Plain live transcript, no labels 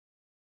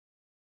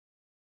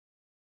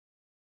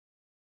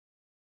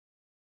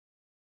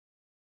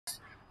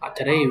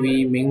Today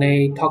we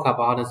mainly talk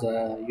about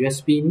the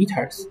USB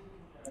meters.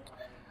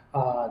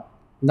 Uh,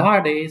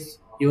 Nowadays,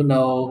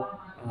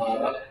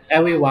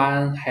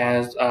 everyone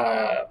has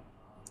a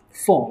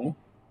phone.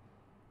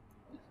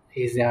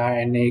 Is there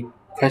any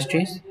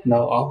questions?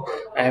 No.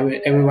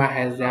 Everyone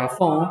has their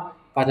phone,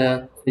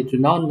 but they do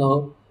not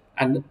know,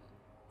 and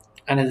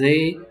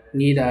they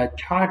need a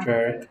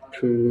charger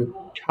to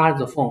charge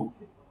the phone.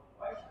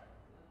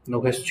 No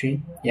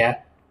question.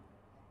 Yeah.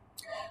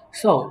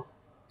 So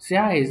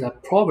there is a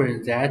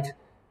problem that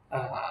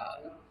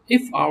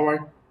if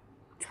our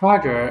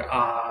charger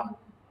are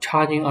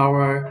charging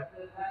our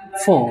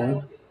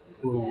phone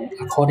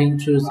according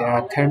to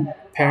their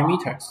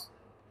parameters.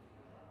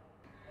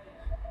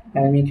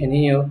 Let me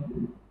continue.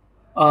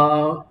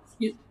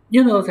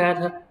 You know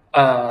that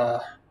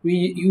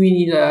we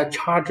need a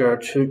charger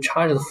to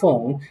charge the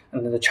phone,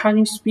 and the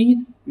charging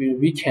speed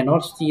we cannot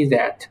see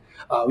that.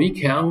 We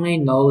can only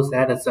know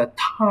that the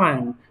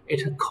time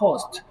it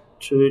costs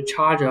to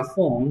charge a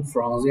phone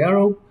from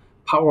zero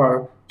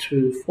power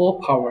to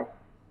full power.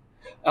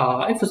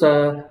 If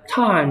the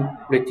time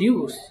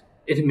reduced,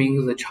 it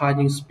means the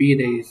charging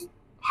speed is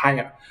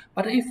higher.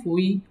 But if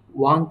we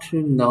want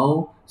to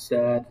know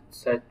the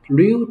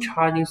real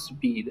charging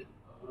speed,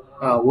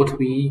 what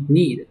we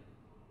need,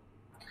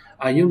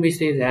 you may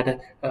say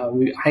that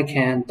I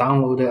can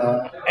download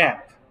an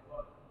app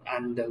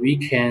and we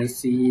can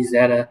see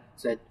that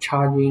the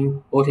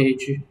charging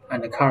voltage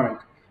and the current.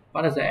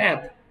 But the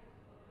app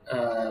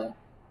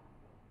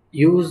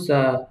use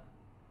a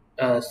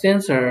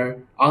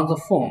sensor on the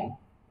phone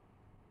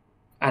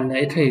and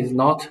it is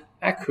not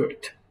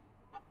accurate.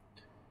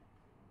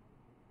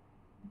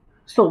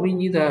 So we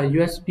need a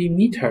USB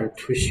meter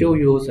to show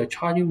you the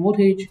charging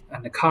voltage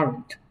and the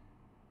current.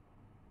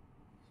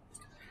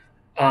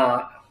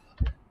 Of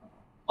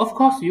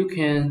course, you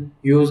can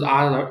use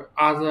other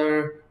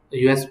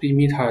USB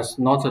meters,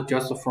 not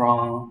just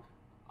from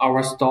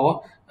our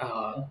store.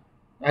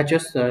 I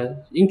just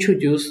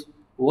introduce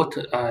what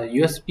a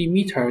USB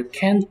meter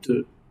can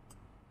do.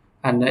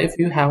 And if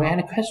you have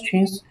any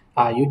questions,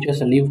 you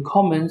just leave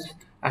comments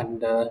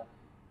and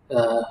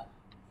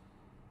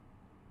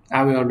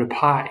I will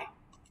reply.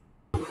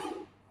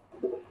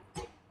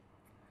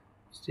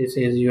 This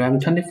is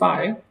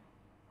UM25.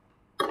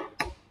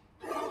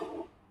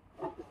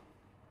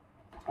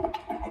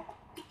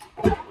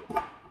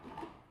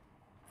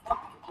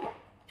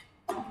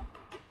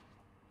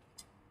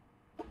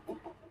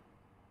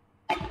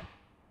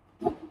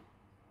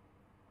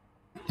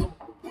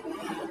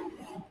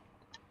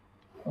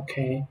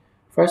 Okay,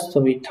 first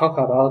we talk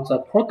about the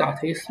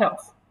product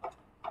itself.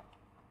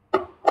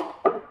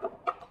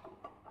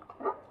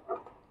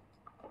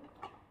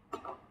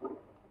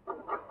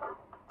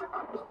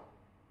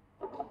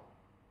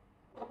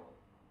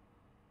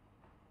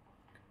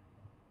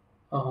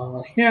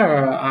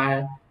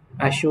 Here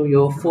I show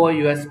you 4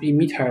 USB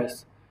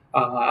meters.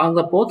 On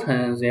the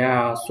bottom there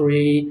are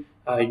 3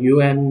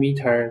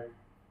 USB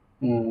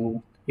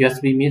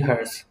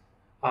meters.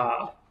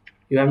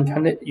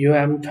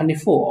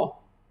 UM24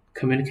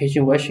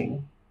 communication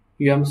version,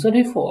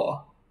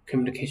 UM34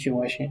 communication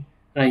version,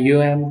 and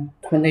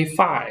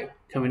UM25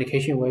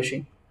 communication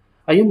version.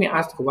 You may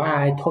ask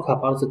why I talk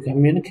about the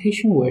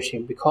communication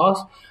version,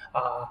 because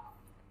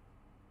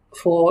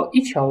for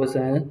each of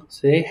them,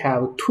 they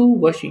have 2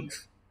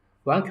 versions.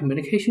 One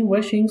communication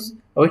versions,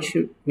 which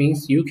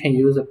means you can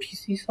use a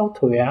PC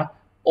software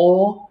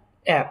or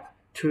app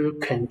to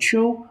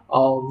control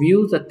or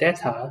view the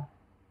data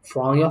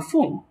from your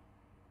phone,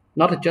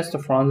 not just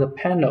from the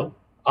panel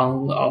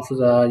of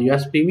the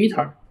USB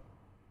meter.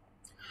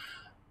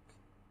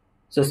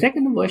 The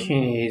second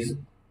version is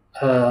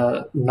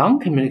a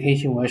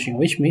non-communication version,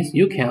 which means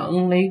you can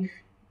only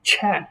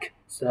check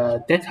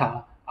the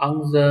data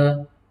on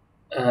the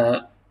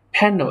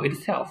panel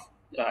itself.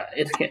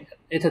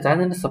 It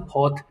doesn't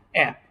support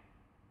app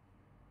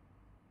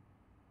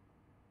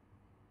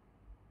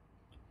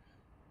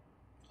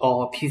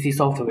or PC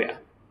software,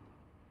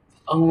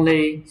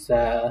 only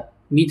the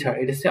meter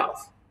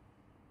itself.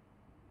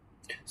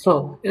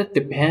 So it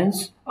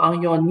depends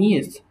on your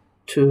needs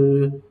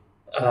to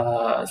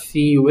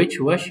see which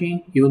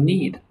version you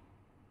need.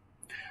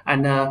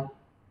 And at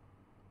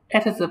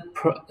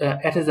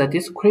the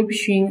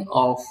description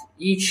of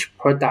each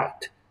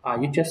product,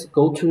 you just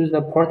go to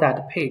the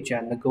product page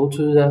and go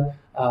to the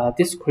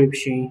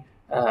description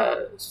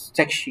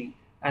section,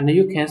 and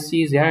you can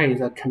see there is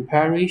a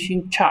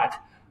comparison chart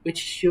which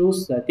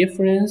shows the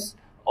difference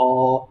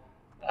or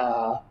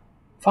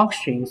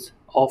functions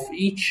of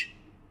each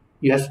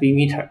USB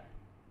meter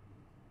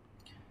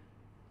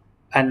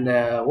and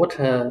what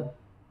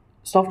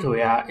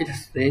software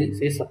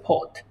they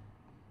support.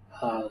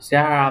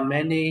 There are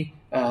many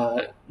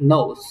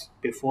notes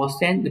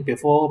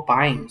before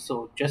buying,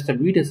 so just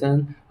read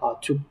them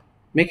to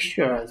make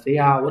sure they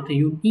are what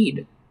you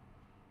need.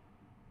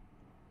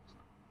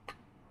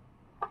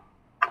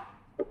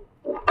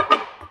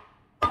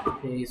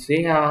 Okay,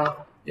 they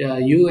are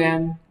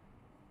UM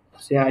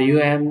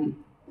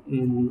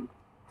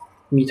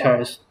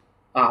meters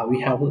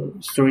We have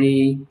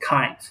three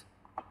kinds,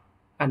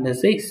 and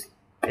this is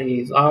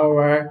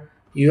our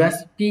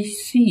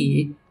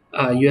USB-C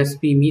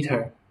USB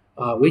meter,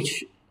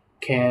 which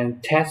can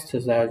test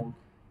the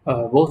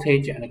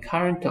voltage and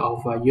current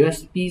of a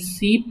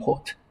USB-C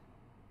port.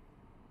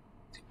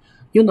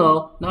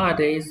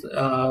 Nowadays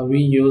we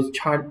use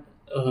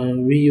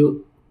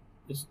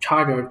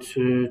charger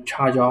to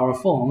charge our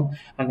phone,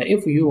 and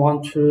if you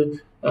want to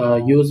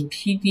use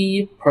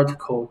PD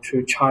protocol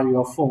to charge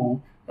your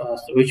phone,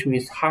 which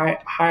means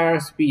higher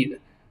speed,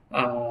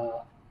 uh,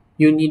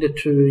 you need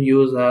to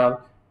use a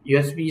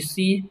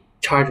USB-C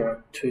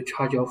charger to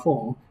charge your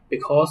phone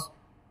because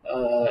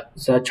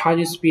the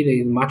charging speed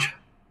is much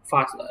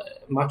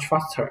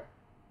faster.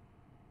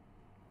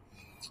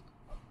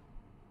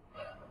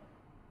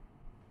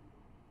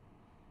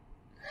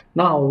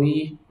 Now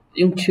we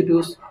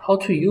introduce how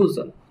to use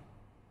them.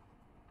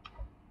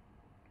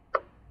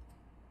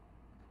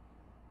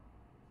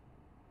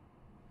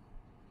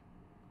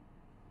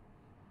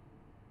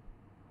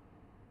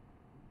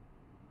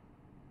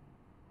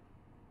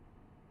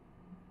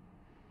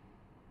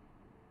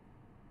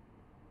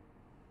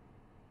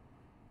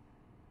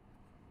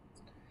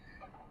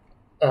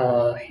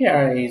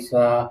 Here is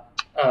a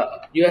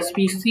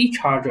USB-C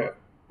charger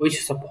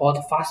which support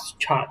fast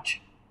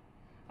charge.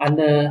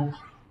 And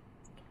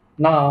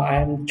now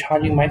I'm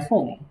charging my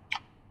phone.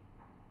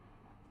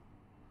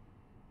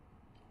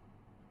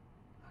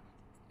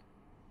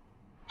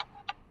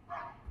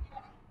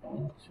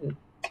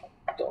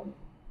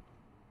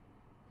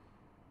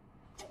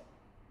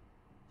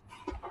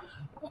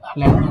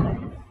 Let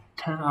me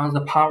turn on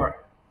the power.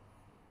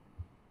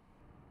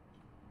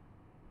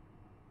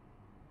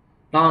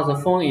 Now the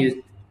phone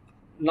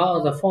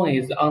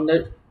is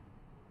under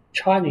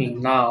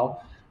charging now,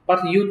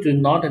 but you do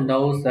not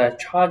know the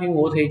charging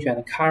voltage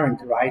and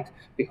current, right?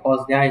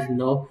 Because there is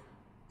no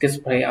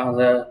display on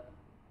the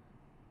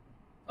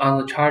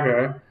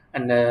charger,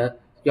 and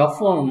your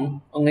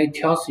phone only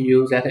tells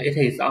you that it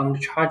is under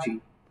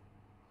charging.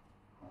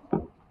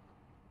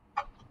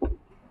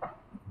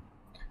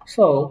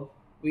 So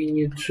we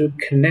need to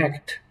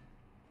connect.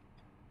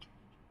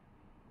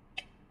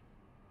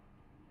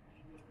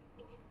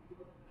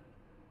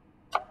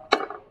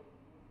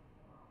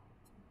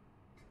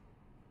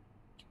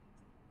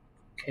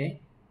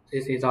 Okay,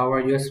 this is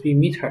our USB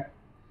meter.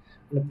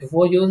 And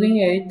before using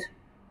it,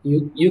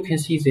 you can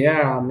see there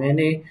are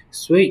many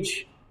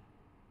switches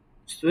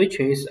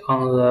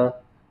on the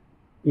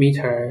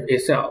meter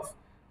itself.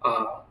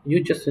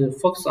 You just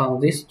focus on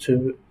these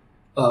two.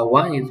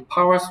 One is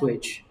power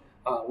switch.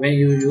 When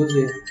you use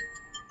it,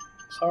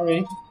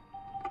 sorry,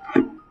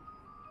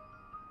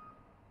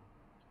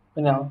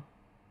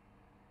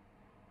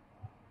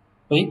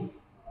 喂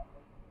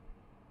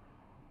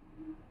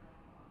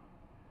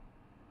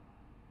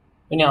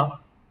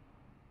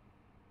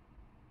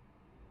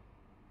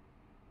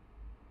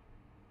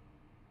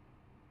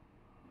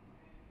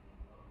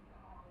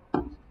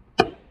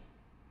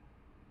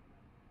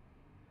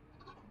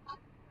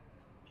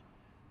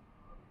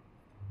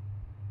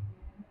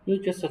，you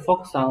just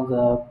focus on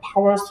the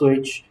power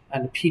switch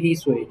and PD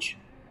switch.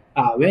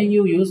 When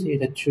you use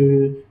it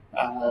to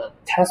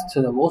test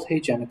the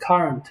voltage and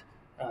current,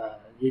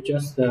 you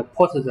just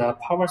put the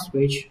power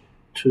switch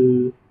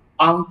to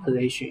on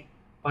position.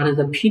 But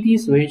the PD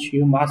switch,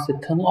 you must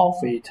turn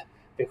off it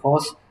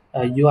because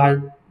you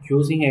are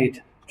using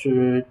it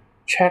to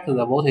check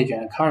the voltage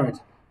and current,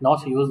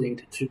 not use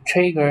it to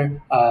trigger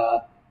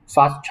a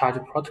fast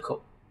charge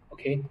protocol.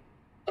 Okay.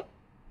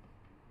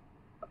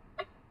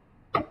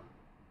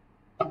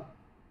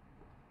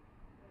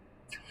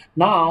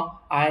 Now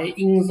I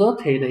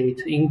inserted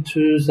it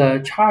into the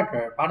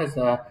charger, but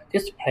the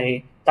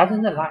display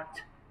doesn't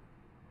light.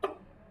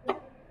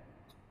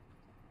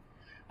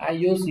 I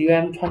use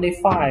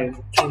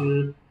UM25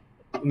 to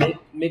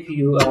make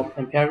you a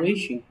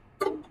comparison.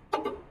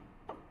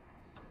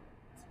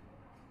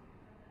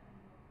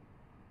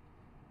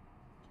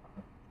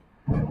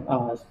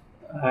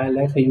 I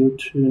like you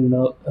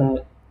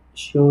to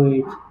show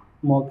it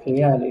more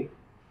clearly.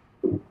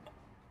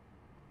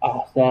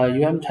 The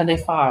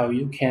UM25,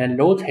 you can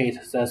rotate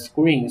the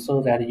screen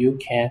so that you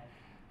can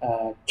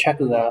check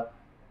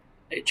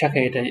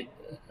it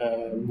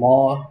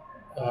more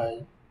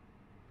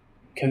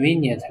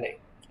conveniently.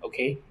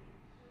 Okay.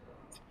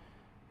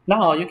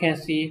 Now you can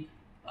see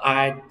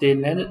I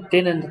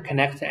didn't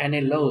connect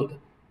any load,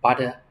 but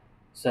the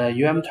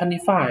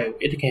UM25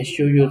 it can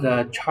show you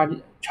the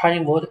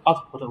charging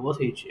output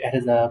voltage at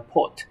the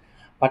port,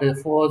 but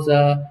for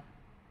the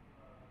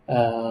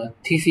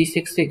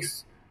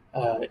TC66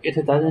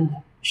 it doesn't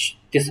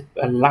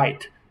display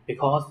light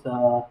because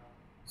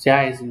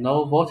there is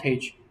no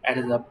voltage at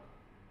the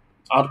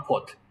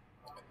output.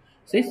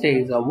 This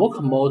is the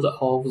work mode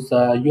of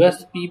the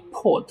USB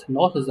port,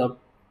 not the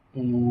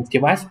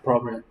device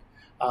problem.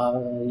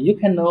 You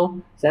can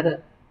know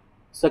that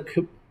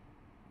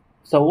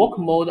the work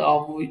mode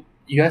of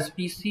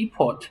USB-C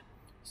port,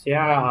 there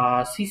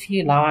are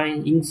CC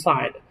line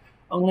inside.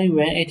 Only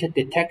when it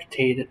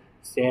detected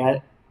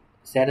that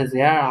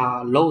there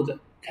are load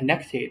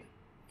connected,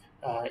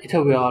 it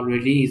will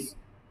release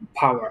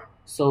power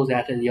so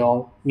that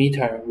your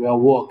meter will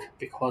work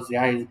because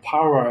there is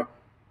power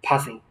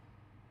passing.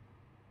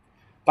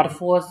 But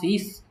for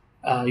this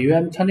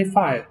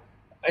UM25,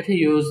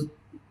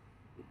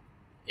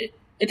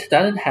 it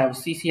doesn't have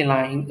CC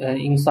line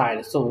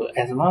inside, so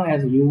as long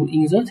as you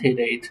inserted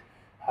it,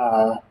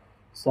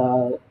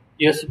 the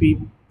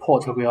USB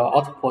port will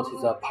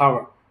output the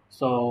power.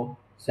 So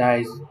there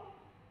is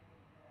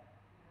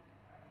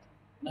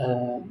uh,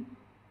 um,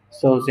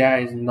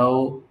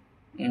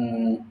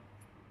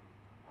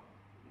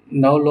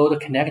 no load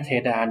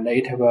connected, and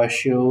it will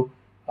show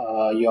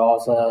your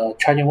the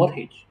charging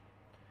voltage.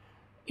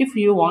 If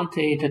you want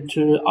it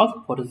to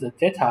output the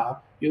data,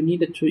 you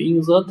need to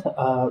insert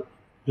a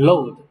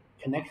load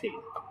connected.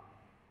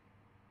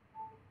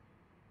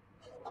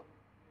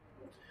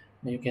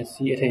 You can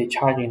see it is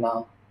charging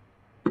now.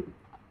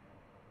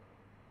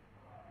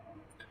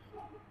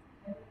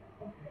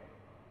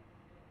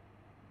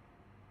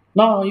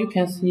 Now you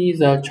can see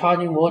the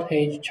charging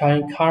voltage,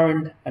 charging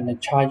current, and the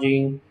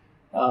charging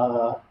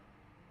power.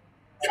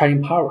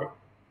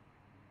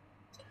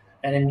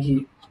 And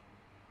then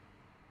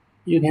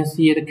you can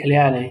see it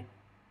clearly.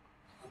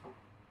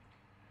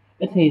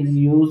 It is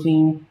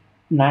using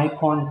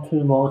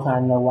 9.2 volts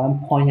and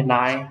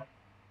 1.9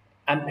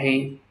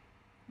 ampere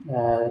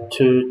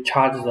to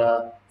charge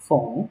the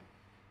phone.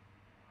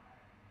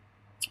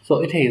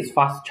 So it is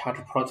fast charge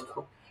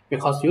protocol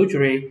because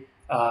usually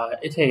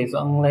it is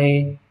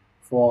only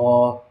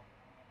for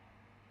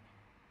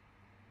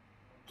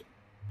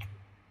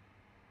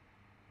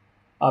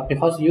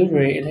because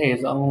usually it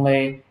is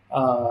only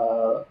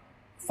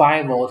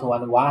 5 volts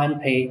and 1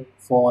 ampere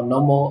for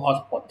normal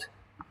output.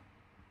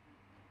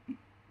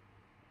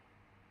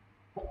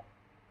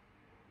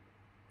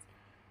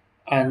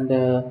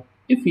 And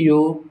if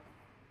you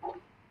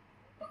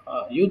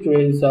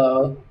usually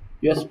the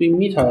USB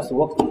meters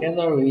work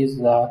together with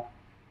the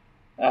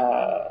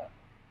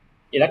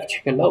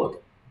electric load.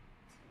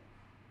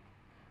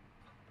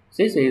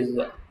 This is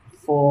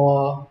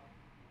for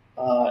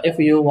if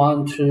you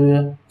want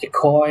to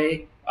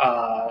decoy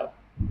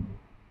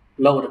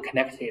load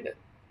connected.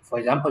 For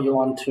example, you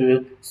want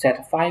to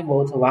set 5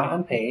 volt 1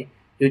 ampere,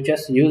 you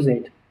just use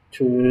it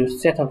to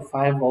set up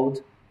 5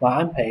 volt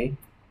 1 ampere.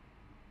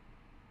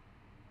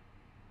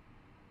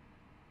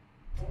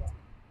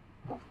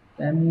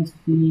 Let me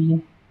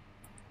see.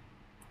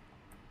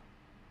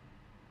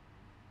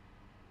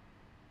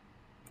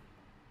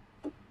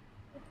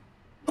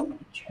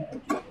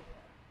 Charge.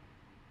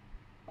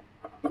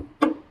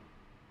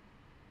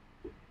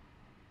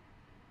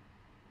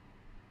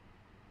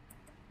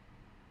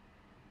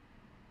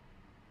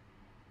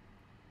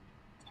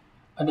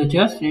 And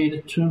adjust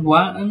it to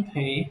 1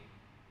 ampere.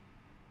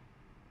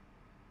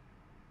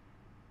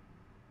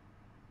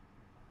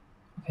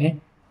 Okay.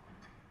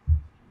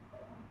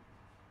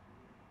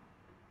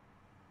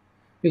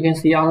 You can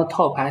see on the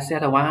top I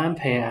set 1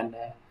 ampere and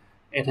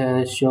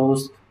it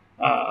shows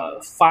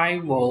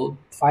 5 volt,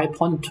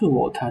 5.2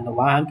 volt and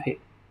 1 ampere.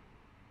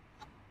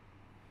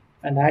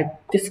 And I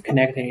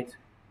disconnect it.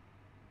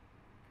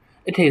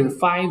 It is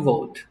 5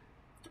 volt.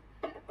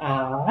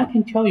 I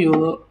can tell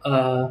you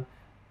an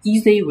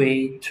easy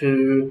way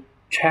to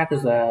check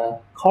the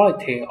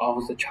quality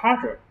of the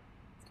charger.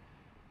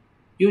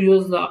 You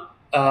use the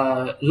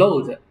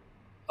load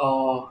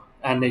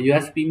and the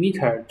USB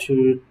meter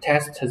to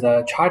test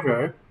the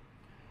charger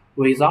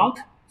without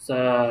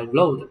the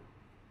load.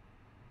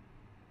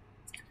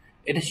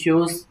 It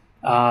shows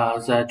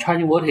the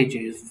charging voltage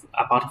is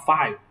about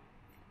 5.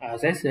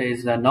 This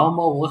is the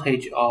normal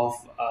voltage of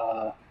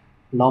a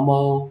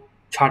normal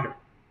charger.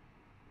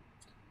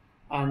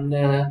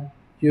 And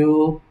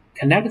you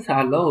connect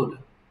a load.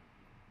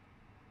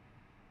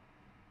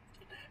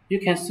 You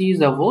can see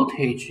the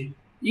voltage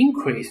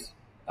increase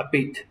a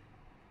bit,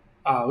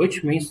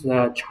 which means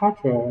the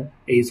charger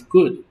is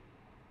good,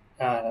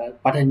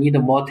 but I need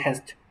more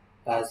test.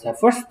 The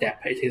first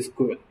step, it is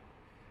good.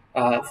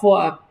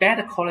 For a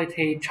bad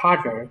quality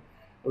charger,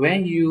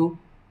 when you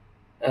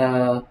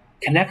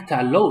connect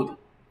a load,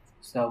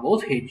 the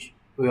voltage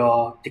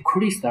will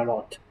decrease a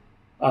lot,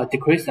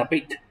 decrease a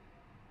bit.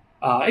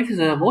 If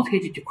the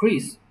voltage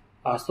decrease,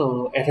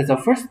 so it is the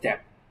first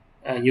step.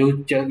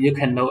 You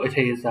can know it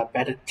is a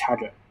bad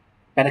charger,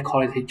 bad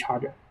quality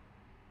charger.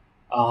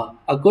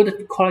 A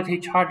good quality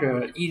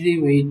charger,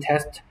 easy way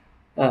test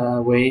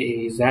way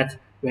is that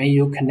when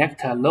you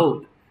connect a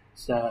load,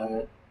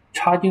 the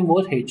charging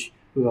voltage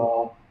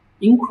will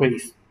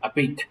increase a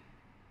bit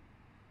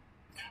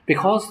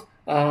because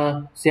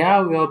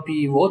there will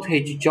be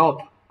voltage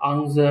drop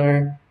on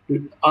the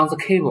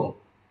cable.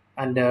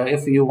 And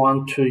if you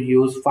want to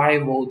use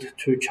 5 volt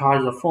to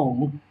charge the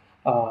phone,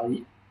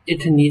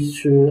 it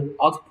needs to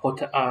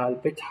output a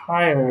bit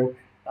higher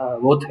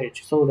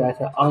voltage so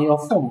that on your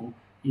phone,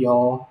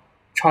 your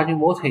charging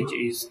voltage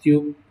is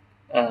still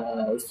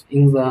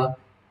in the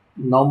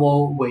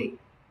normal way.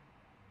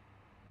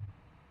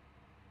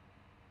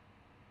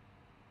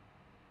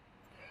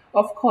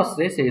 Of course,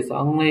 this is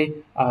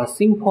only a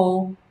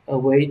simple a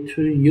way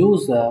to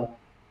use the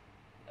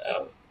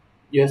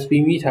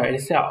USB meter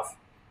itself.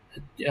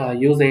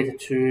 Use it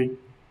to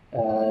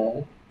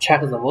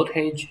check the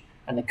voltage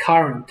and the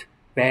current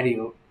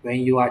value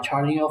when you are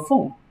charging your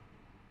phone.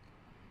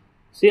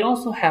 They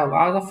also have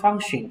other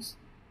functions.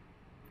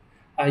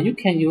 You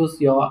can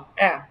use your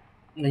app.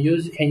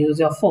 You can use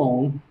your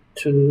phone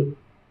to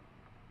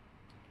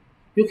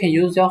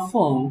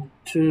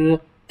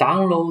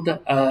download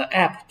an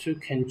app to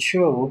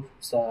control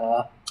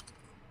the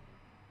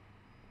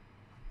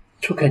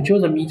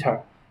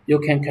meter. You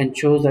can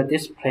control the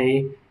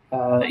display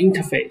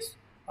interface.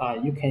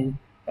 You can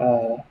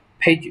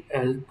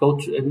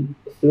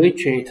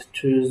switch it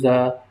to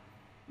the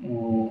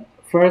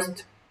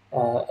first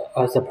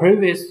the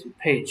previous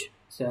page,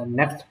 the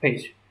next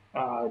page.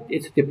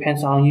 It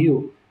depends on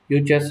you. You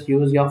just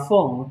use your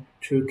phone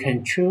to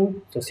control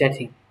the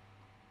setting.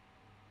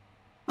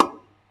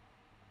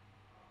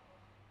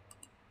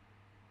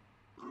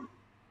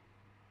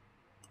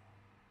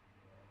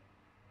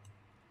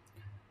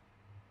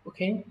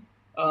 Okay.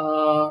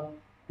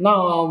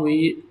 Now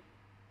we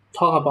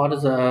talk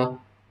about the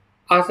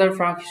other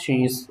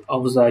functions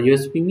of the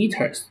USB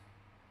meters.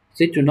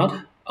 They do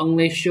not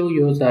only show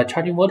you the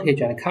charging voltage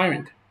and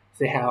current.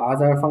 They have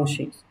other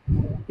functions.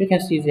 You can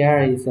see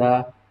there is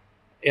a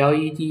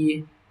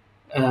LED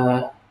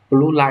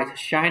blue light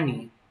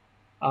shining.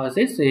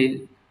 This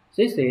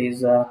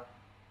is a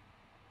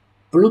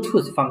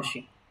Bluetooth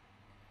function.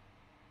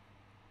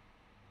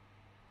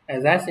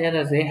 As I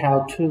said, they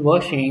have two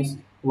versions.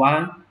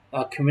 One,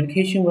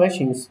 communication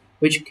versions,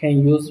 which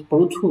can use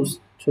Bluetooth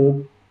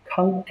to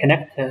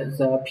connect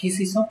the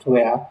PC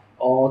software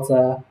or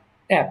the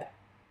app.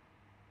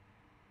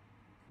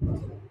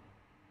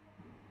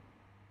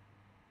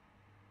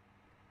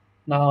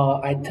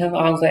 Now I turn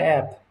on the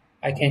app.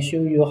 I can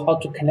show you how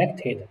to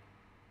connect it.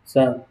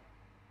 Then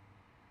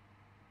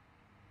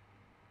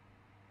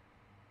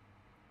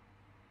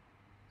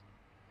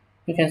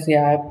you can see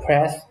I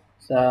press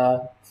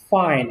the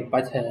Find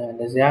button and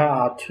there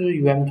are two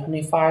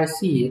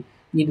UM25C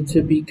need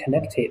to be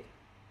connected.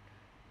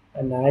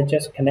 And I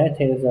just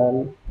connected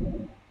the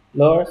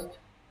lowest.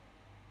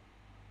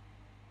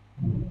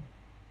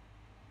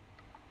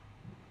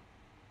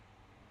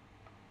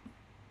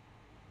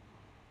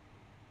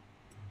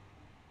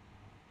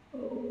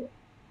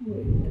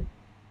 Wait.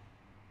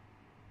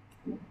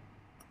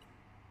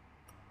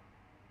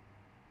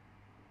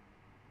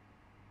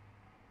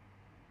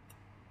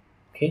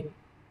 Okay.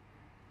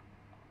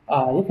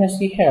 You can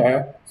see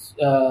here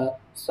the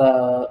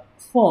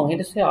phone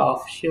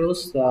itself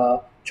shows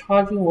the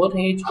charging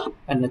voltage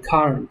and the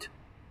current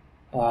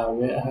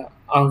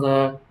on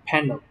the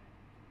panel.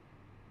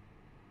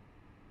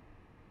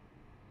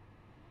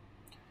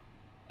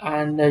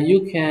 And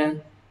you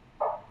can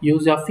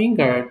use your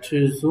finger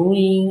to zoom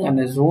in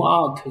and zoom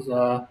out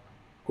the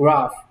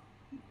graph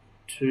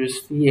to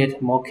see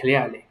it more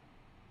clearly.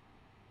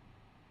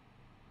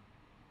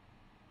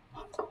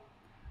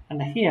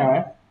 And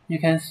here you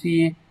can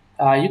see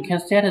you can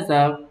set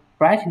the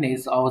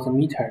brightness of the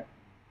meter.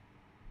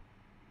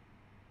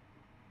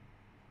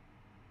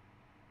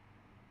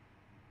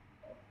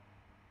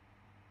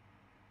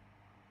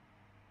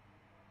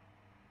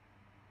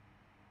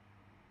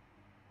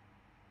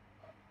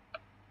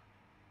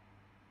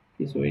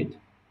 Please wait.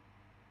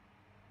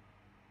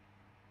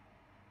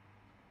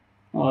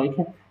 Oh,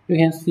 you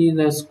can see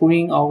the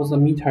screen of the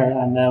meter,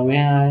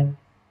 and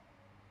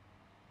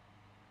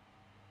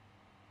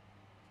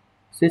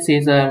this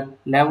is a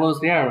level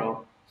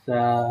 0,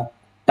 the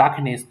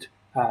darkest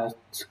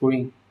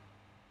screen,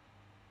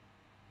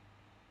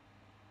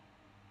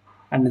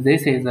 and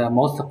this is the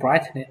most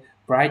bright.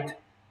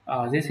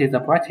 This is the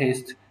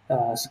brightest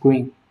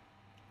screen.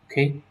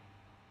 Okay.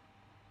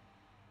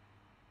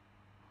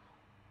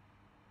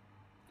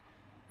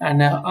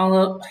 And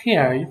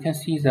here you can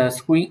see the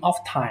screen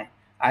off time.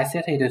 I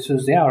set it to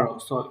 0,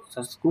 so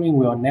the screen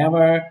will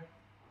never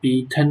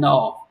be turned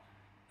off.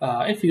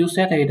 If you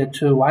set it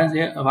to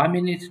 1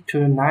 minute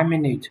to 9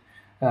 minutes,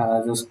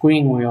 the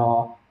screen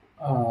will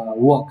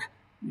work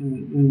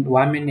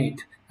 1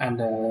 minute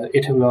and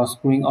it will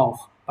screen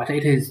off, but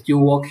it is still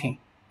working.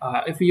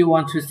 If you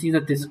want to see the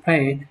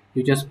display,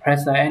 you just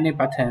press any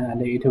button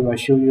and it will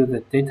show you the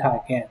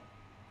data again.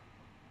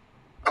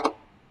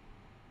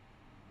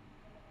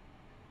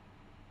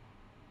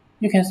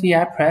 You can see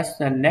I press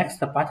the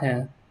next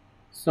button,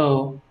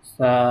 so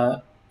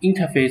the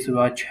interface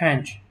will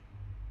change.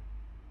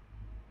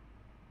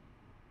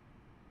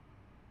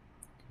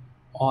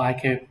 Or I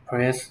can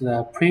press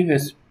the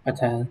previous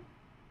button.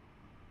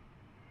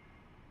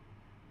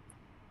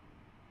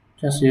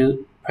 Just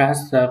you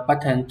press the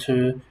button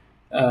to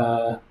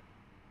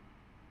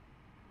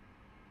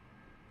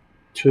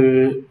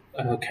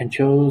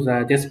control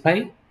the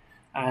display.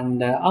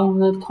 And on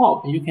the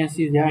top, you can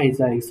see there is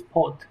a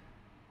export.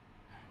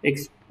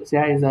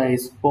 There is a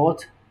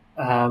export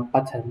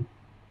button.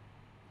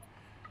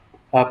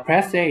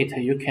 Press it,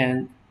 you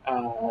can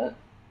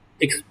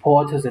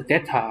export the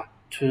data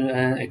to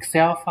an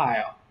Excel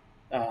file,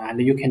 and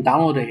you can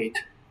download it.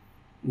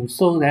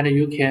 so that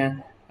you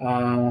can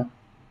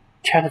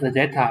check the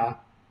data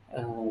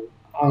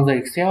on the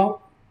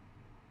Excel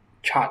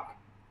chart.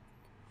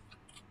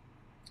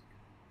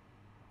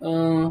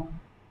 I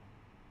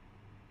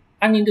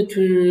need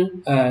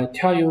to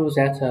tell you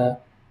that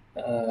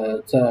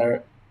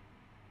the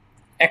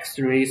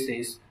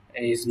X-rays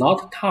is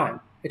not time,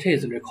 it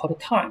is record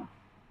time.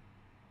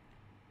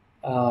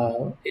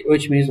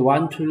 Which means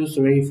 1, 2,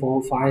 3,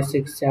 4, 5,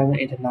 6, 7,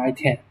 8, 9,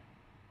 10.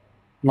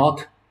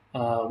 Not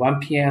 1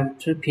 p.m.,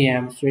 2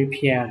 p.m., 3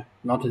 p.m.,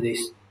 not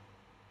this.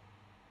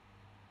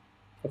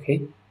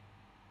 Okay.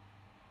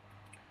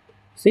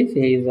 This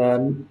is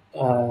a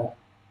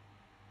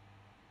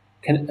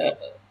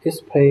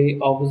display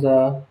of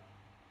the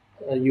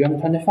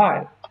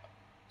UM25.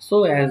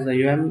 So as the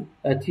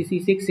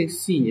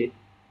TC66C,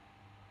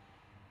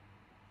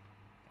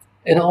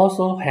 it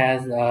also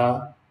has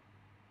a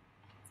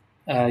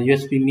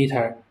USB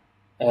meter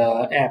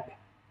app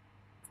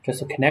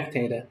just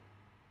connected.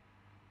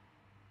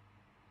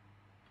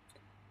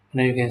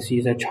 And you can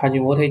see the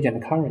charging voltage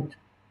and current.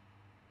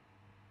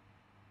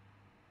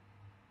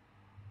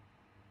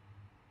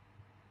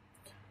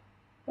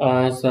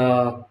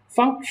 The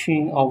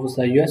function of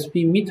the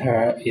USB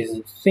meter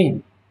is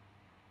same,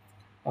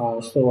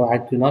 so I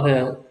do not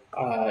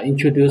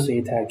introduce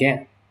it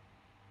again.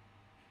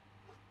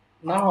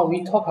 Now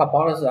we talk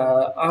about the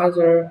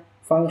other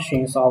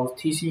functions of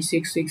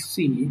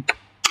TC66C.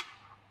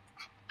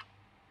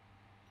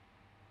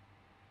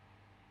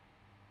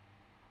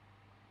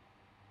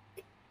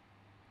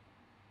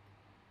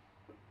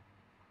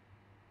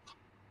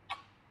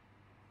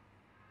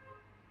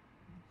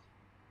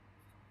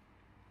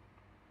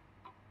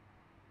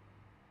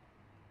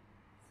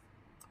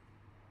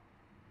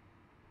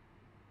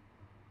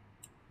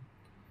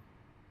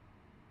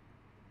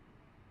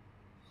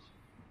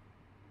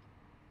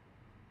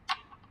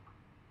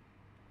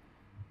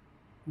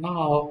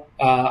 Now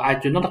I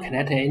do not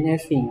connect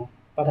anything,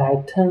 but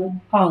I turn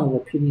on the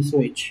PD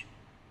switch.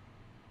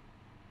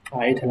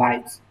 It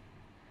lights.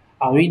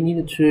 We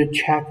need to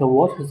check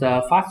what is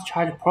the fast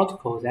charge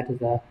protocol that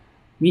the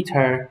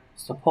meter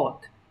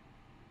support.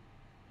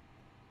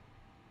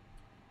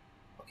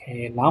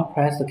 Okay, now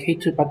press the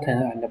K2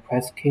 button and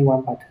press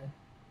K1 button.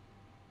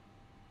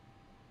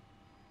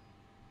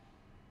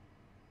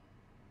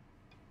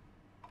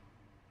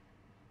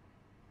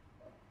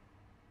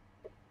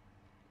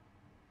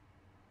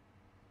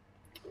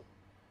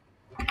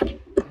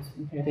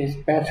 It is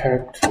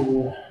better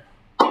to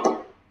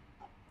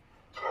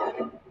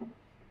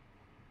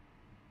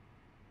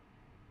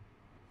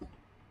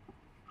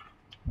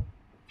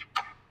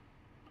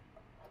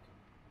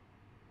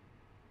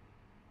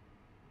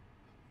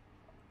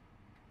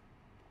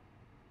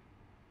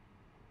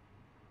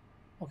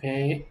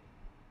Okay,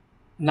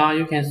 now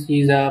you can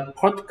see the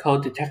protocol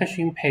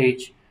detection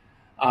page.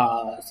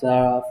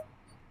 There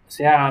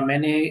are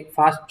many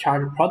fast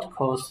charge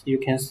protocols you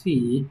can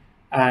see,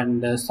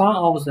 and some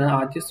of them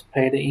are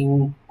displayed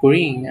in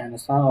green and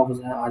some of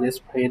them are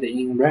displayed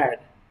in red.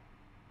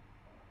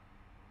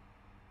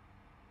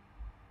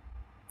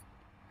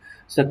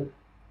 The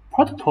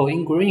protocol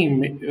in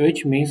green,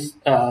 which means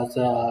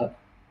the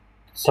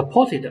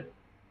supported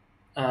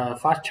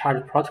fast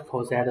charge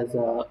protocol that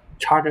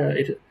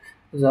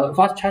the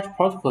fast charge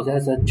protocol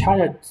that the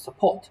charger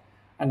support,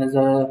 and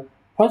the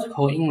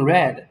protocol in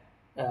red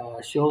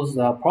shows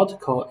the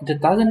protocol it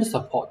doesn't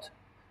support.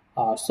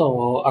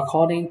 So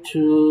according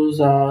to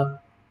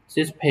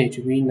this page,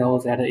 we know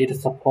that it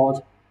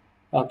supports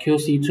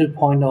QC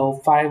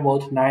 2.0, 5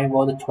 volt, 9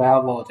 volt,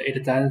 12 volt.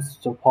 It doesn't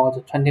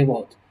support 20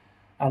 volt,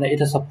 and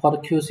it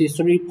supports QC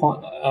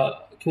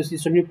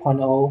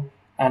 3.0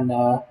 and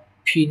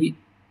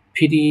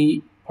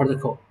PD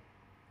protocol.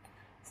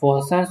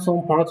 For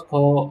Samsung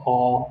protocol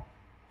or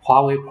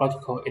Huawei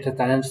protocol, it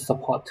doesn't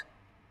support.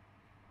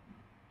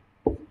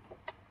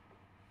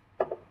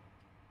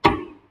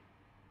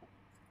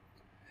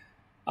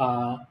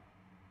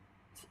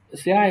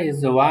 There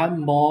is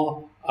one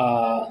more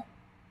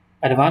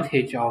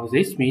advantage of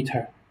this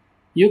meter.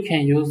 You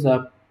can use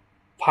the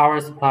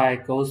power supply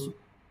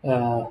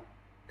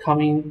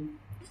coming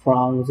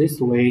from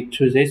this way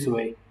to this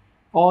way,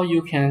 or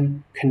you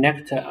can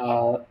connect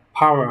a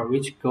power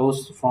which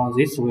goes from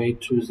this way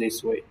to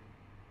this way.